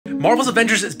Marvel's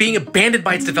Avengers is being abandoned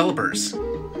by its developers.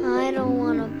 I don't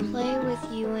want to play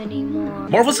with you anymore.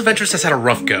 Marvel's Avengers has had a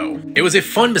rough go. It was a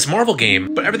fun Ms. Marvel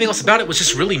game, but everything else about it was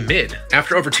just really mid.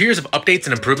 After over 2 years of updates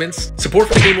and improvements, support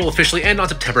for the game will officially end on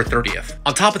September 30th.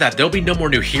 On top of that, there'll be no more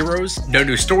new heroes, no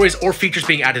new stories or features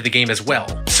being added to the game as well.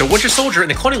 So Winter Soldier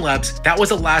and the Cloning Labs, that was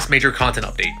the last major content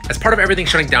update. As part of everything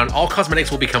shutting down, all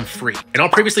cosmetics will become free, and all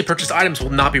previously purchased items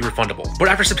will not be refundable. But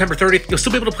after September 30th, you'll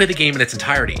still be able to play the game in its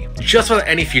entirety, just without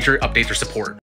any future updates or support.